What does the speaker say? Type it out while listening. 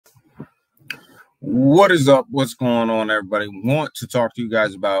What is up? What's going on, everybody? Want to talk to you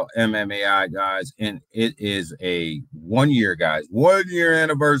guys about MMAI, guys, and it is a 1 year, guys, 1 year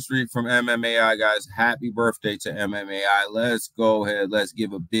anniversary from MMAI, guys. Happy birthday to MMAI. Let's go ahead. Let's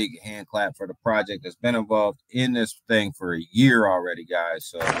give a big hand clap for the project that's been involved in this thing for a year already, guys.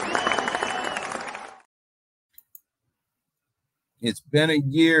 So it's been a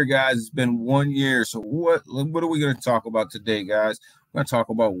year, guys. It's been 1 year. So what are we going to talk about today, guys? We're going to talk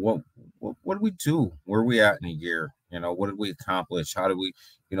about what did we do? Where are we at in a year? You know, what did we accomplish? How did we,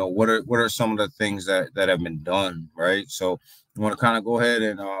 what are some of the things that have been done, right? So we want to kind of go ahead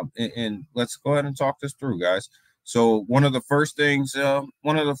and let's go ahead and talk this through, guys. So one of the first things,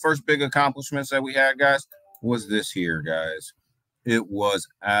 one of the first big accomplishments that we had, guys, was this here, guys. It was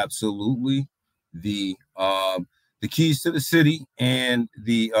absolutely the keys to the city and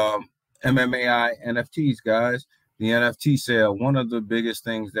the MMAI NFTs, guys. The NFT sale, one of the biggest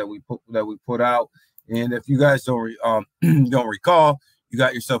things that we put out. And if you guys don't don't recall, you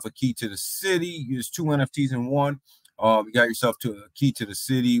got yourself a key to the city. There's 2 NFTs in one. You got yourself to a key to the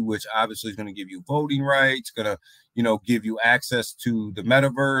city, which obviously is going to give you voting rights, going to give you access to the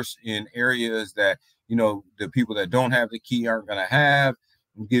metaverse in areas that the people that don't have the key aren't going to have.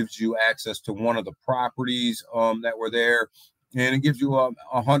 It gives you access to one of the properties that were there, and it gives you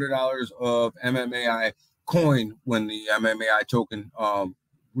 $100 of MMAI coin when the MMAI token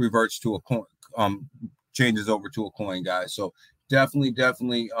reverts to a coin, changes over to a coin, guys. So definitely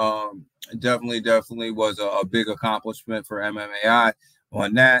was a big accomplishment for MMAI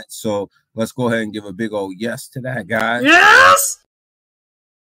on that. So let's go ahead and give a big old yes to that, guys. Yes.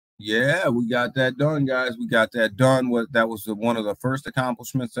 Yeah, we got that done, guys. We got that done. That was one of the first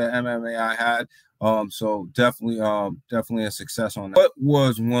accomplishments that MMAI had. So definitely a success on that.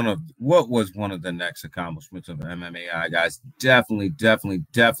 What was one of the next accomplishments of MMAI, guys? Definitely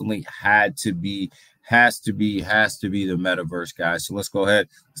has to be the metaverse, guys. So let's go ahead.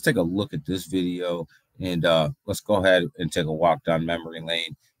 Let's take a look at this video, and let's go ahead and take a walk down memory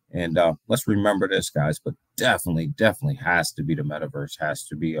lane. And let's remember this, guys, but definitely has to be the metaverse, has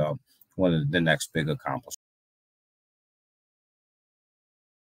to be one of the next big accomplishments.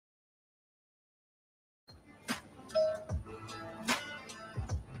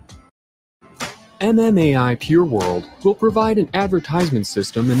 MMAI Pure World will provide an advertisement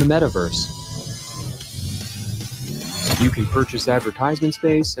system in the metaverse. You can purchase advertisement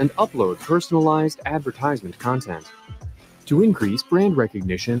space and upload personalized advertisement content to increase brand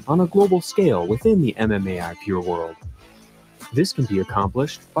recognition on a global scale within the MMAI Pure World. This can be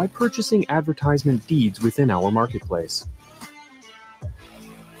accomplished by purchasing advertisement deeds within our marketplace.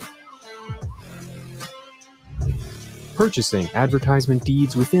 Purchasing advertisement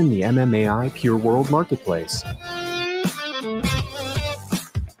deeds within the MMAI Pure World marketplace.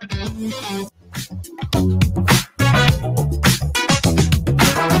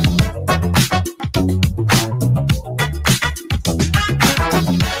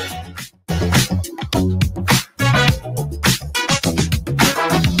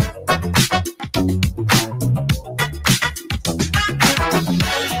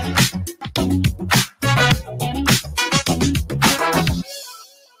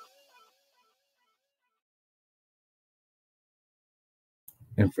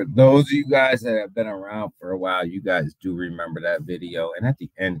 And for those of you guys that have been around for a while, you guys do remember that video. And at the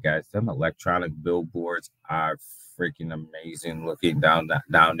end, guys, them electronic billboards are freaking amazing looking down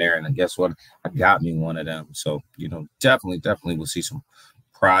there. And guess what? I got me one of them. So, definitely we'll see some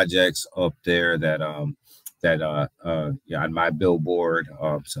projects up there that on my billboard.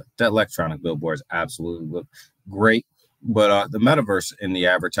 So the electronic billboards absolutely look great. But the metaverse and the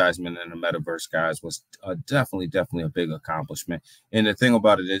advertisement in the metaverse, guys, was definitely a big accomplishment. And the thing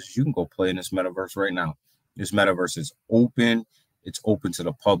about it is you can go play in this metaverse right now. This metaverse is open. It's open to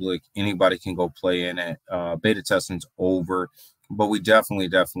the public. Anybody can go play in it. Beta testing's over. But we definitely,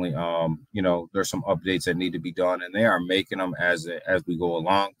 there's some updates that need to be done. And they are making them as we go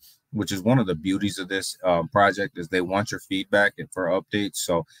along, which is one of the beauties of this project is they want your feedback and for updates.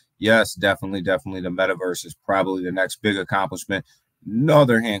 So yes, definitely the metaverse is probably the next big accomplishment.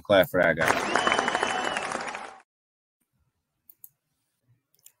 Another hand clap for that guy.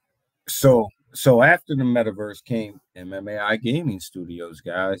 So after the metaverse came MMAI Gaming Studios,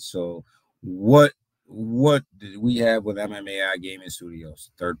 guys. So what did we have with MMAI Gaming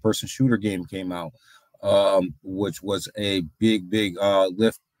Studios? Third-person shooter game came out, which was a big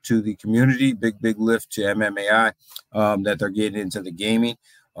lift to the community, big lift to MMAI, that they're getting into the gaming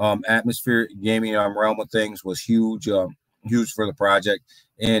atmosphere. Gaming realm of things was huge for the project.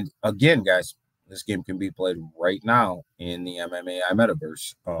 And again, guys, This game can be played right now in the MMAI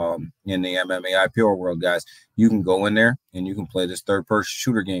metaverse, in the MMAI Pure World, guys. You can go in there and you can play this third-person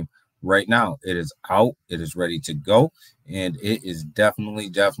shooter game right now. It is out. It is ready to go, and it is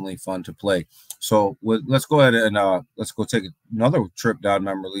definitely fun to play. So let's go ahead and let's go take another trip down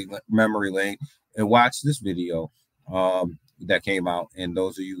memory lane and watch this video that came out. And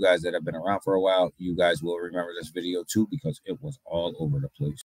those of you guys that have been around for a while, you guys will remember this video too, because it was all over the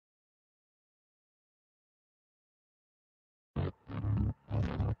place.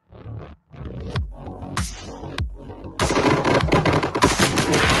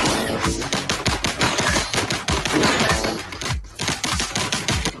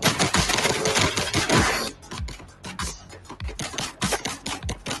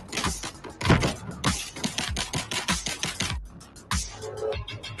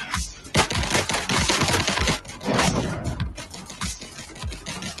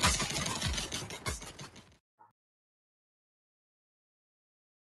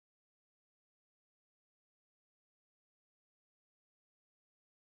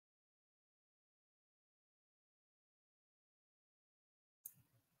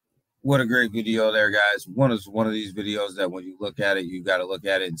 What a great video there, guys. One of these videos that when you look at it, you got to look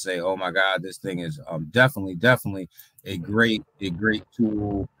at it and say, oh my God, this thing is definitely a great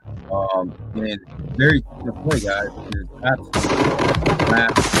tool, and very easy to play, guys. It's absolutely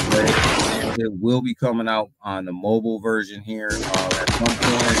fast to play. It will be coming out on the mobile version here at some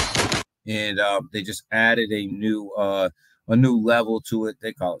point, and they just added a new level to it.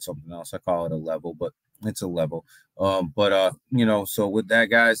 They call it something else. I call it a level, but it's a level. You know, so with that,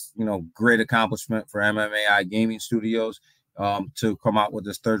 guys, you know, great accomplishment for MMAI Gaming Studios to come out with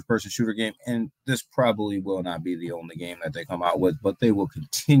this third-person shooter game. And this probably will not be the only game that they come out with, but they will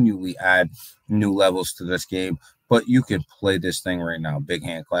continually add new levels to this game. But you can play this thing right now. Big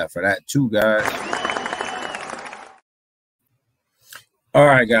hand clap for that too, guys. All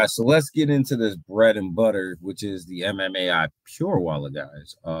right, guys, so let's get into this bread and butter, which is the MMAI Pure Wallet,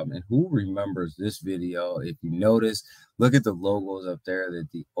 guys. And who remembers this video? If you notice, look at the logos up there,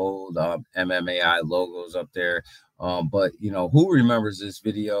 the old MMAI logos up there. But, you know, who remembers this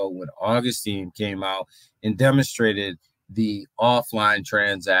video when Augustine came out and demonstrated the offline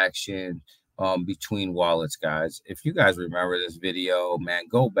transaction between wallets, guys? If you guys remember this video, man,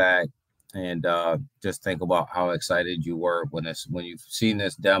 go back and just think about how excited you were when you've seen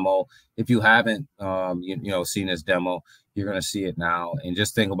this demo. If you haven't seen this demo, you're going to see it now. And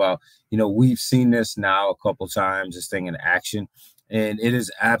just think about, you know, we've seen this now a couple times, this thing in action, and it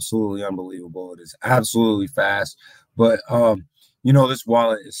is absolutely unbelievable. It is absolutely fast. But you know, this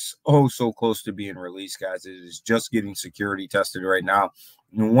wallet is so close to being released, guys. It is just getting security tested right now.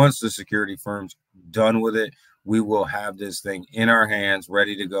 And once the security firm's done with it, we will have this thing in our hands,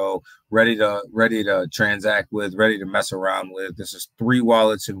 ready to go, ready to transact with, ready to mess around with. This is 3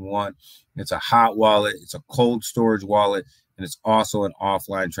 wallets in one. It's a hot wallet, it's a cold storage wallet, and it's also an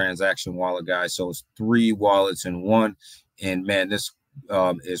offline transaction wallet, guys. So it's 3 wallets in one. And man, this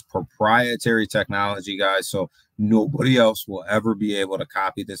is proprietary technology, guys. So nobody else will ever be able to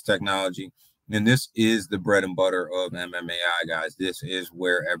copy this technology. And this is the bread and butter of MMAI, guys. This is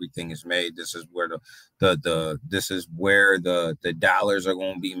where everything is made. This is where the dollars are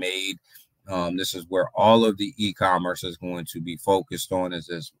going to be made. This is where all of the e-commerce is going to be focused on. Is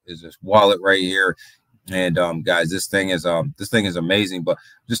this wallet right here? And guys, this thing is amazing. But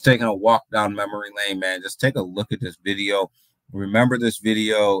just taking a walk down memory lane, man. Just take a look at this video. Remember this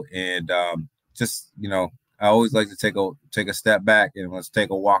video, and just, you know, I always like to take a step back and let's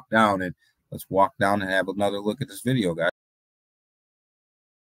take a walk down, and let's walk down and have another look at this video, guys.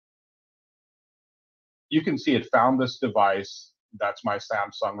 You can see it found this device. That's my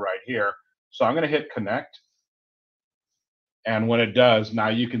Samsung right here. So I'm going to hit connect. And when it does, now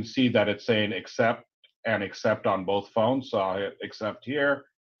you can see that it's saying accept and accept on both phones. So I'll hit accept here.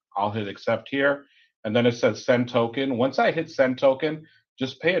 I'll hit accept here. And then it says send token. Once I hit send token,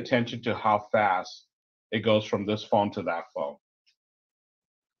 just pay attention to how fast it goes from this phone to that phone.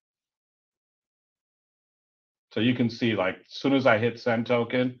 So you can see, like, as soon as I hit send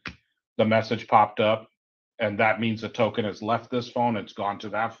token, the message popped up, and that means the token has left this phone. It's gone to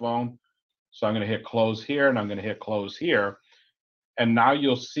that phone. So I'm going to hit close here, and I'm going to hit close here. And now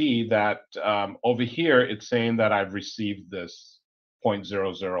you'll see that over here, it's saying that I've received this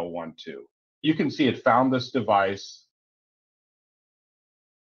 0.0012. You can see it found this device.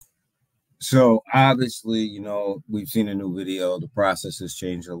 So obviously, you know, we've seen a new video. The process has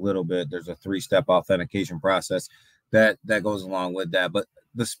changed a little bit. There's a 3-step authentication process that goes along with that. But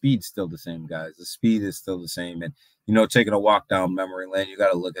the speed's still the same, guys. The speed is still the same. And, you know, taking a walk down memory lane, you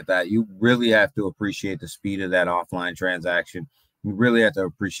got to look at that. You really have to appreciate the speed of that offline transaction. You really have to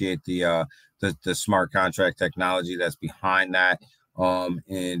appreciate the smart contract technology that's behind that.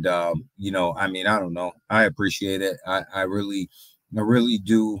 You know, I mean, I don't know. I appreciate it. I really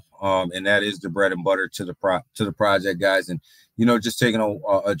do. And that is the bread and butter to the project, guys. And, you know, just taking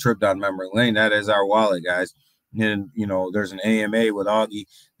a trip down memory lane, that is our wallet, guys. And, you know, there's an AMA with Augie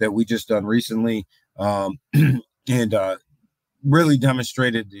that we just done recently, and really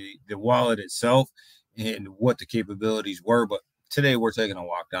demonstrated the wallet itself and what the capabilities were. But today we're taking a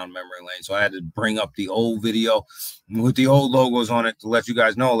walk down memory lane. So I had to bring up the old video with the old logos on it to let you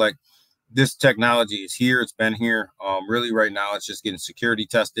guys know, like, this technology is here. It's been here. Really right now, it's just getting security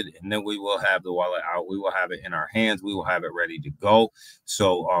tested, and then we will have the wallet out. We will have it in our hands. We will have it ready to go.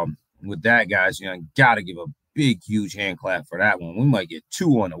 So with that, guys, you know, got to give a big, huge hand clap for that one. We might get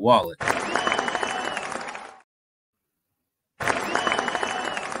 2 on the wallet.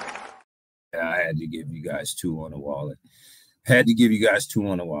 Yeah, I had to give you guys 2 on the wallet. Had to give you guys 2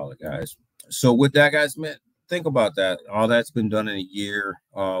 on the wallet, guys. So with that, guys, man, think about that. All that's been done in a year,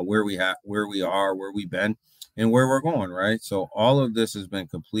 where we are, where we've been, and where we're going, right? So all of this has been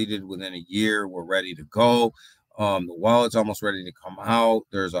completed within a year. We're ready to go. The wallet's almost ready to come out.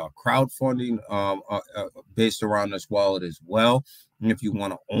 There's a crowdfunding based around this wallet as well. And if you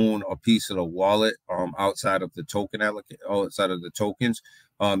want to own a piece of the wallet outside of the outside of the tokens,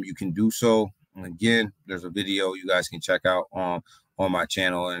 you can do so. And again, there's a video you guys can check out on my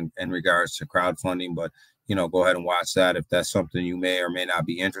channel in regards to crowdfunding. But, you know, go ahead and watch that if that's something you may or may not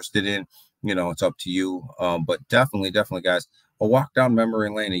be interested in. You know, it's up to you. But definitely, guys, a walk down memory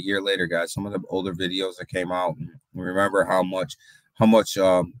lane a year later, guys. Some of the older videos that came out, and remember how much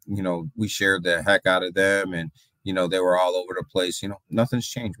you know, we shared the heck out of them, and, you know, they were all over the place. You know, nothing's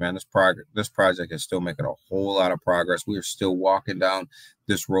changed, man. This project is still making a whole lot of progress. We are still walking down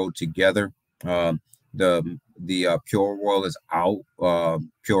this road together. The Pure World is out.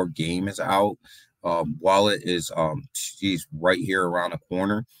 Pure Game is out. Wallet is she's right here around the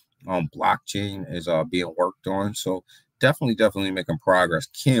corner. Blockchain is being worked on. So definitely making progress.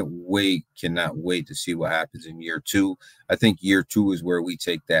 Cannot wait to see what happens in year 2. I think year 2 is where we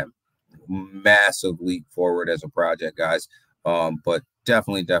take that massive leap forward as a project, guys. But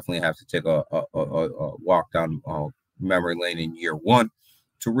definitely have to take a walk down memory lane in year 1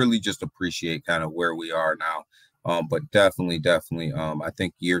 to really just appreciate kind of where we are now. But definitely, I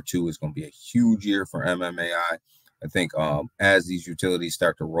think year 2 is going to be a huge year for MMAI. I think as these utilities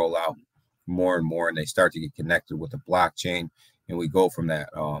start to roll out more and more, and they start to get connected with the blockchain, and we go from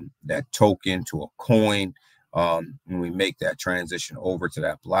that token to a coin, and we make that transition over to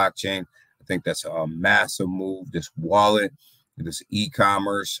that blockchain, I think that's a massive move. This wallet, this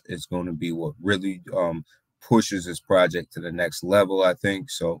e-commerce is going to be what really pushes this project to the next level, I think.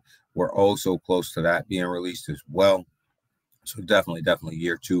 So we're also close to that being released as well. So definitely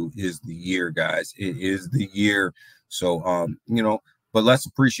year 2 is the year, guys. It is the year. So you know, but let's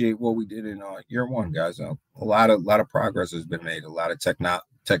appreciate what we did in year 1, guys. A lot of progress has been made. A lot of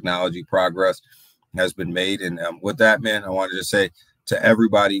technology progress has been made. And with that, man, I wanted to say to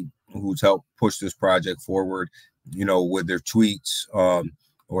everybody who's helped push this project forward, you know, with their tweets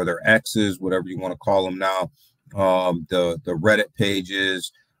or their X's, whatever you want to call them now, the Reddit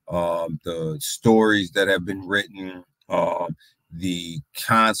pages, the stories that have been written, the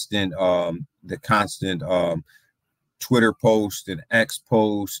constant Twitter post and X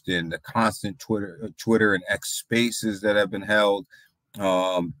post, and the constant Twitter and X spaces that have been held,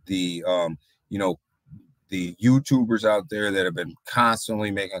 you know, the YouTubers out there that have been constantly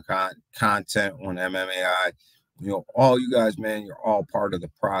making content on MMAI. You know, all you guys, man, you're all part of the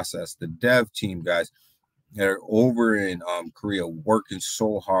process. The dev team, guys, that are over in Korea working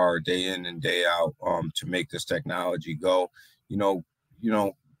so hard day in and day out to make this technology go. You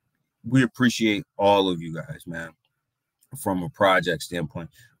know, we appreciate all of you guys, man. From a project standpoint,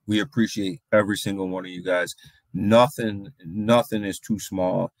 we appreciate every single one of you guys. Nothing is too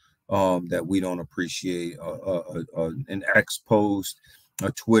small that we don't appreciate. An X post,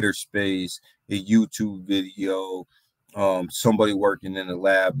 a Twitter space, a YouTube video, somebody working in a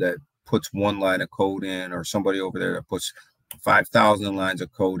lab that puts 1 line of code in, or somebody over there that puts 5,000 lines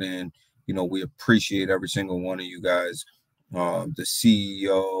of code in. You know, we appreciate every single one of you guys. The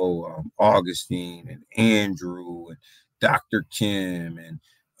CEO, Augustine, and Andrew, and Dr. Kim, and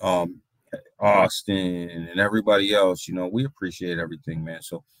Austin, and everybody else. You know, we appreciate everything, man.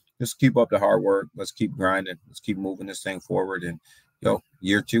 So just keep up the hard work. Let's keep grinding. Let's keep moving this thing forward. And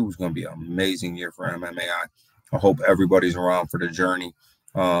year 2 is going to be an amazing year for MMAI. I hope everybody's around for the journey.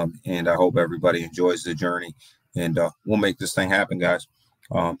 And I hope everybody enjoys the journey, and we'll make this thing happen, guys.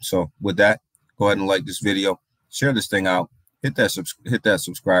 So with that, go ahead and like this video, share this thing out, hit that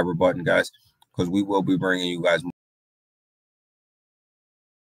subscriber button, guys, because we will be bringing you guys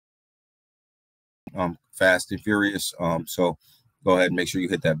fast and furious. So go ahead and make sure you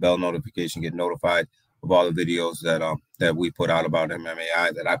hit that bell notification, get notified of all the videos that we put out about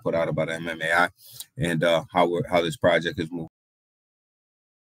MMAI, that I put out about MMAI, and how this project is moving.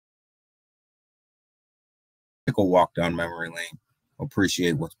 Take a walk down memory lane.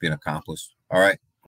 Appreciate what's been accomplished. All right.